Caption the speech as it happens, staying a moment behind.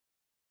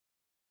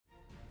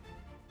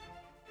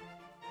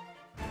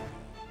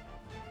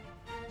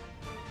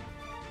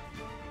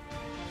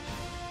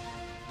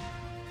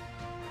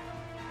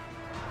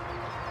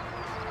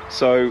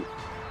So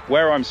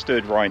where I'm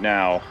stood right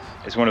now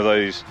is one of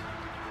those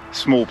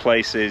small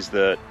places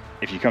that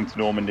if you come to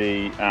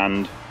Normandy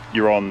and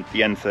you're on the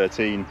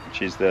N13,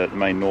 which is the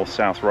main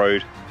north-south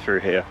road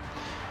through here,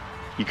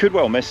 you could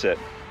well miss it.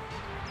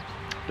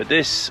 But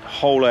this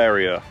whole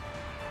area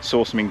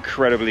saw some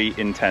incredibly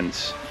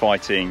intense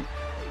fighting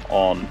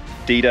on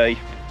D-Day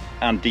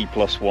and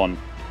D+1,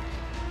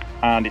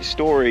 and its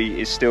story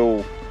is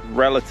still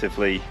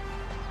relatively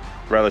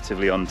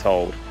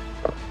untold.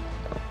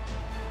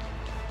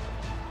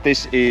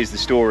 This is the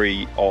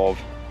story of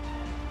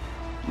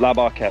La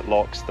Barquette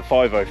Lock's, the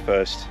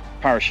 501st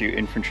Parachute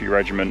Infantry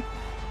Regiment,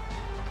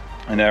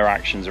 and their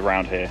actions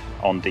around here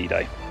on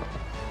D-Day.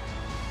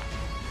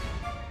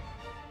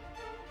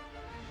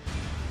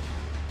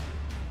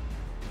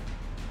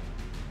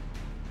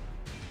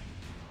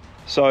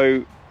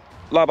 So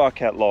La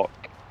Barquette Lock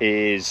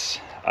is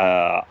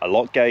a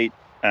lock gate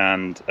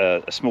and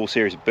a small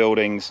series of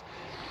buildings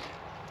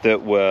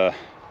that were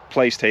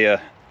placed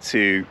here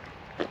to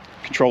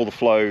control the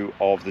flow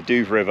of the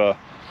Douve River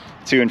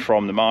to and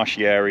from the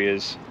marshy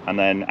areas and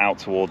then out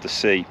toward the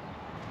sea.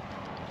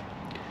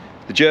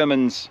 The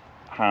Germans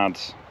had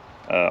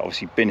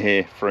obviously been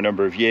here for a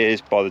number of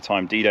years by the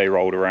time D-Day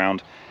rolled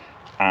around,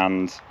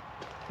 and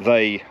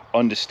they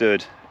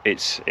understood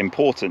its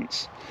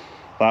importance,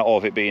 that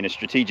of it being a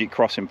strategic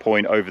crossing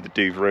point over the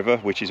Douve River,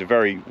 which is a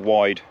very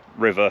wide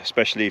river,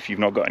 especially if you've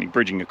not got any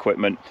bridging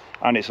equipment,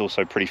 and it's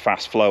also pretty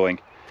fast flowing.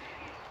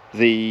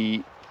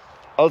 The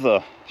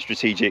other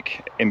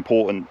strategic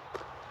important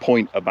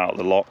point about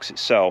the locks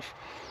itself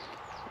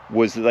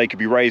was that they could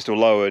be raised or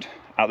lowered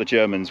at the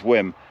Germans'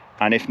 whim,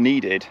 and if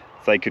needed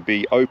they could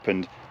be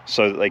opened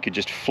so that they could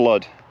just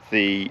flood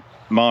the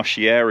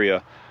marshy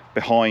area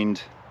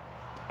behind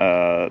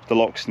the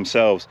locks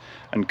themselves,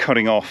 and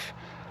cutting off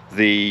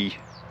the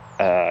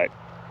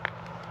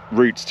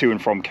routes to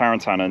and from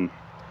Carentan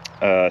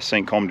and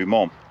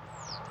Saint-Côme-du-Mont.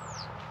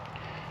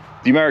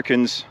 The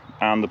Americans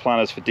and the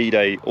planners for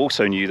D-Day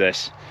also knew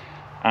this,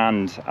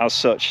 and as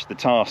such the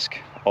task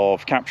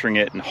of capturing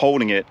it and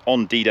holding it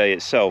on D-Day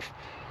itself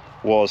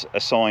was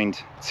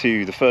assigned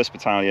to the 1st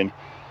Battalion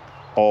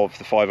of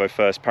the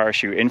 501st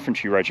Parachute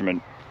Infantry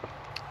Regiment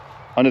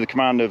under the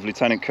command of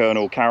Lieutenant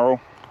Colonel Carroll.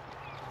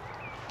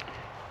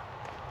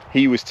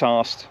 He was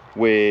tasked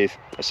with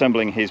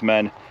assembling his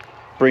men,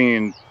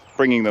 bringing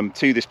them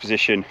to this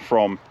position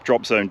from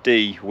Drop Zone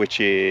D, which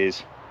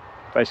is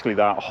basically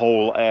that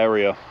whole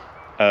area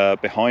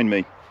behind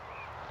me,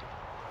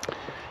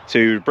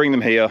 to bring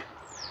them here,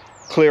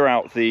 clear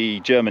out the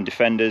German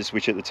defenders,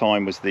 which at the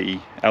time was the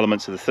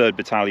elements of the 3rd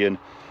Battalion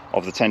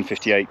of the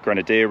 1058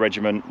 Grenadier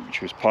Regiment,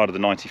 which was part of the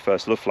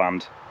 91st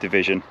Luftland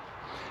Division,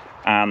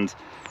 and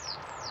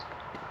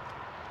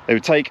they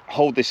would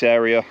hold this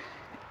area,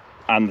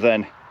 and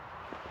then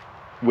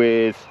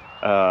with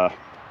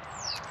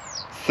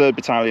 3rd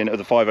Battalion of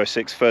the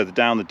 506 further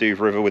down the Douve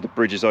River with the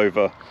bridges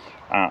over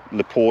at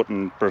Le Port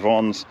and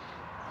Brevons,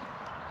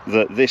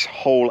 that this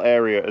whole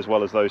area, as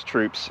well as those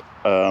troops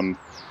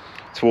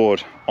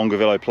toward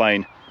Onguevillo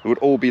Plain, would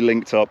all be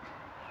linked up,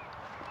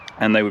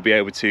 and they would be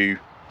able to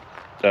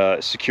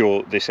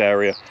secure this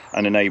area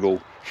and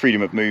enable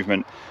freedom of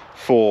movement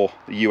for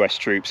the US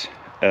troops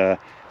in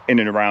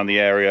and around the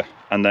area.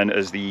 And then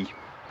as the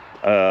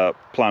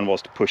plan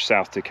was to push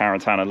south to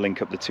Carentan and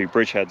link up the two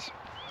bridgeheads.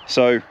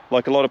 So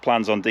like a lot of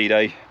plans on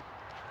D-Day,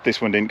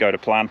 this one didn't go to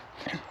plan.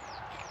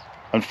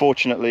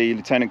 Unfortunately,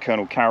 Lieutenant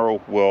Colonel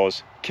Carroll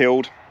was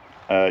killed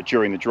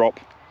during the drop,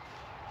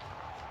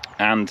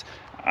 and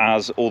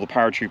as all the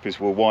paratroopers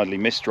were widely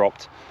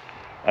misdropped,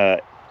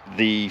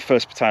 the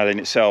 1st Battalion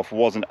itself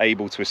wasn't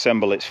able to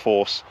assemble its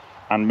force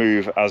and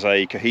move as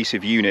a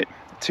cohesive unit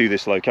to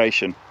this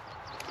location.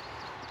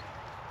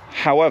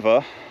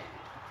 However,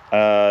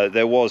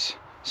 there was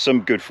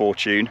some good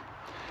fortune.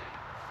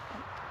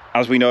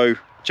 As we know,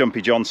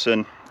 Jumpy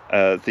Johnson,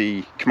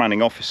 the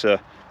commanding officer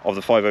of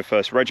the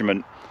 501st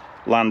Regiment,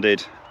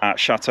 landed at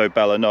Chateau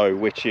Bellenot,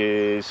 which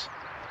is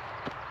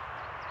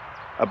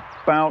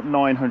about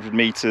 900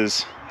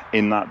 meters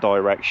in that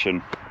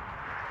direction.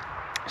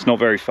 It's not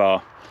very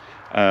far,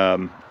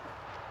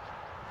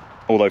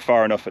 although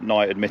far enough at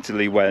night,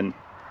 admittedly, when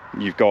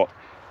you've got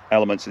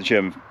elements of the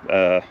German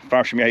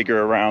Fallschirmjäger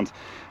around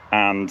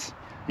and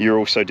you're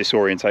also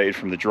disorientated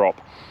from the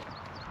drop.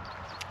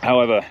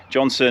 However,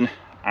 Johnson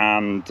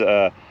and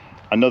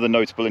another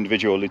notable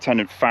individual,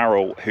 Lieutenant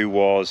Farrell, who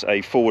was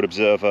a forward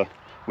observer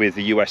with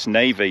the US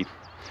Navy,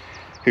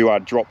 who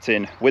had dropped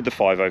in with the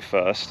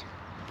 501st,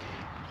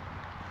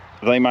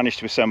 they managed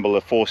to assemble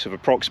a force of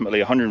approximately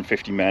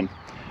 150 men,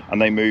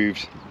 and they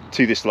moved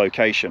to this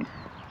location.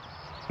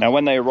 Now,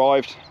 when they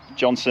arrived,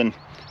 Johnson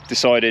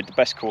decided the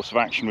best course of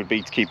action would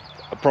be to keep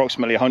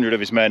approximately 100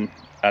 of his men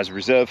as a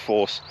reserve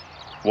force,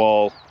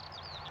 while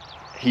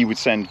he would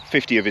send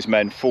 50 of his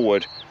men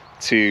forward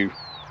to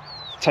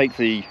take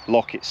the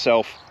lock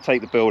itself, take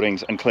the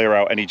buildings, and clear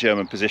out any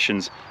German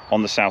positions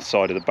on the south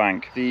side of the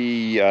bank.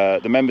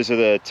 The members of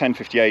the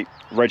 1058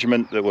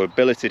 Regiment that were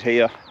billeted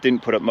here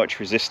didn't put up much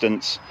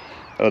resistance,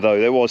 although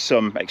there was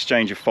some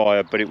exchange of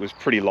fire, but it was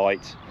pretty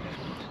light.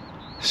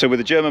 So with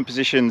the German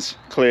positions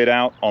cleared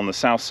out on the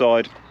south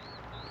side,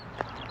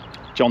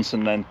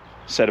 Johnson then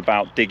set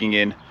about digging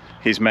in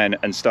his men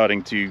and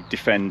starting to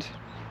defend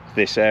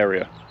this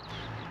area.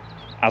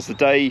 As the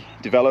day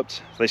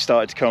developed, they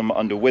started to come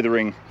under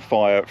withering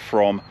fire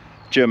from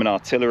German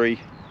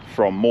artillery,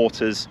 from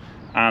mortars,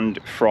 and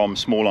from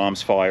small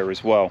arms fire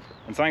as well.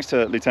 And thanks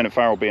to Lieutenant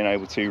Farrell being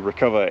able to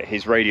recover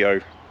his radio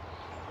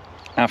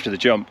after the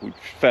jump, which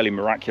was fairly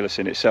miraculous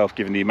in itself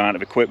given the amount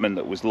of equipment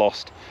that was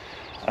lost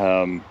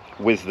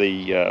with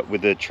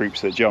the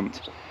troops that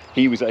jumped,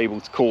 he was able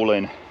to call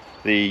in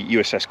the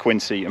USS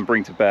Quincy and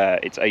bring to bear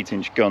its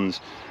 8-inch guns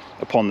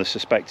upon the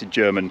suspected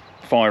German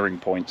firing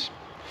points.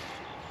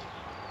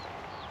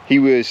 He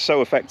was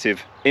so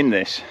effective in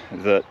this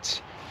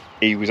that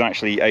he was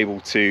actually able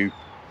to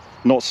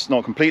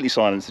not completely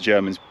silence the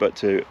Germans, but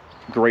to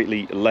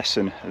greatly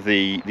lessen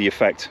the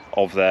effect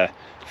of their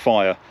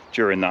fire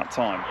during that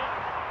time.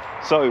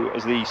 So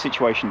as the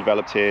situation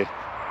developed here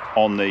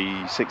on the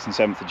 6th and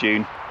 7th of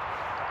June,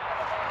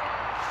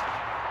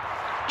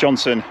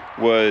 Johnson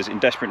was in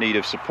desperate need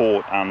of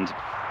support and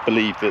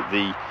believed that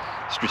the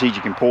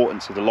strategic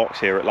importance of the locks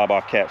here at La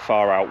Barquette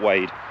far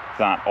outweighed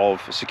that of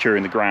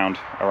securing the ground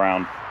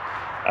around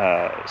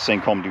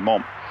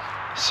Saint-Côme-du-Mont.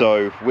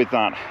 So with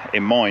that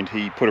in mind,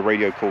 he put a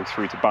radio call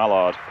through to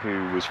Ballard,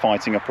 who was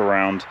fighting up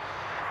around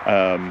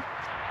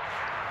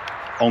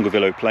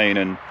Ongueville-aux-Plaines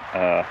and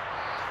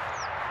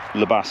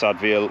Le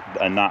Bas-Adville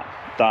and that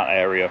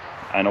area,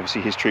 and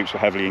obviously his troops were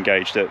heavily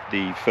engaged at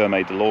the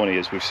Ferme de Launay,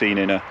 as we've seen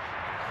in a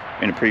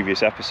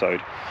previous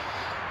episode.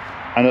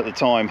 And at the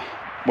time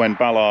when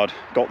Ballard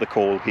got the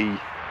call, he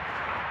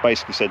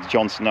basically said to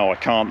Johnson, no, I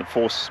can't, the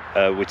force,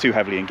 we're too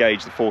heavily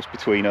engaged, the force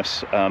between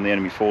us, the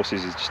enemy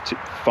forces is just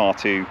far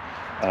too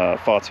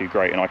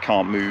great, and I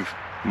can't move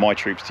my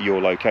troops to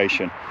your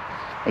location.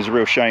 It was a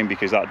real shame,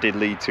 because that did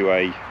lead to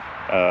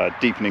a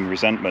deepening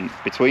resentment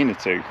between the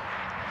two,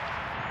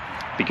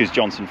 because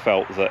Johnson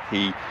felt that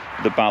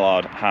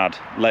Ballard had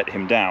let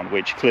him down,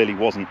 which clearly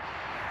wasn't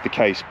the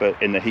case,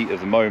 but in the heat of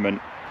the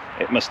moment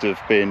it must have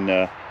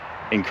been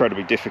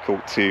incredibly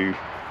difficult to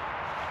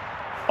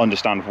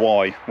understand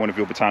why one of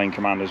your battalion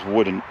commanders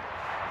wouldn't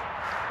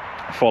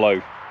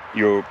follow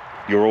your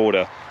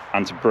order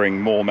and to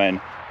bring more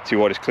men to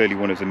what is clearly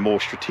one of the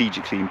more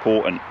strategically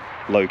important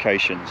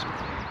locations.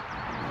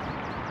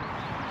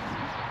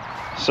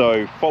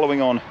 So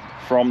following on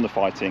from the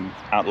fighting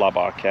at La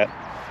Barquette,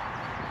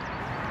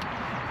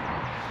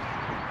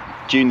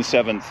 June the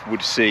 7th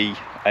would see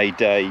a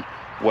day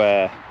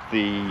where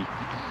the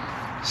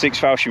 6th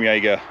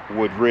Fallschirmjäger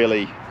would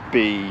really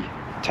be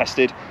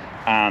tested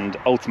and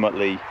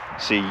ultimately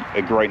see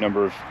a great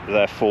number of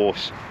their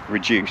force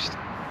reduced.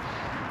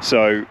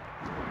 So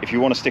if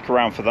you want to stick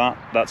around for that,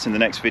 that's in the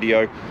next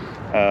video.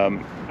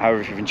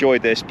 However, if you've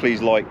enjoyed this,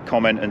 please like,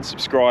 comment and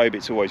subscribe.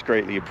 It's always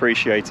greatly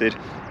appreciated,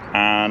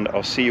 and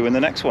I'll see you in the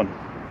next one.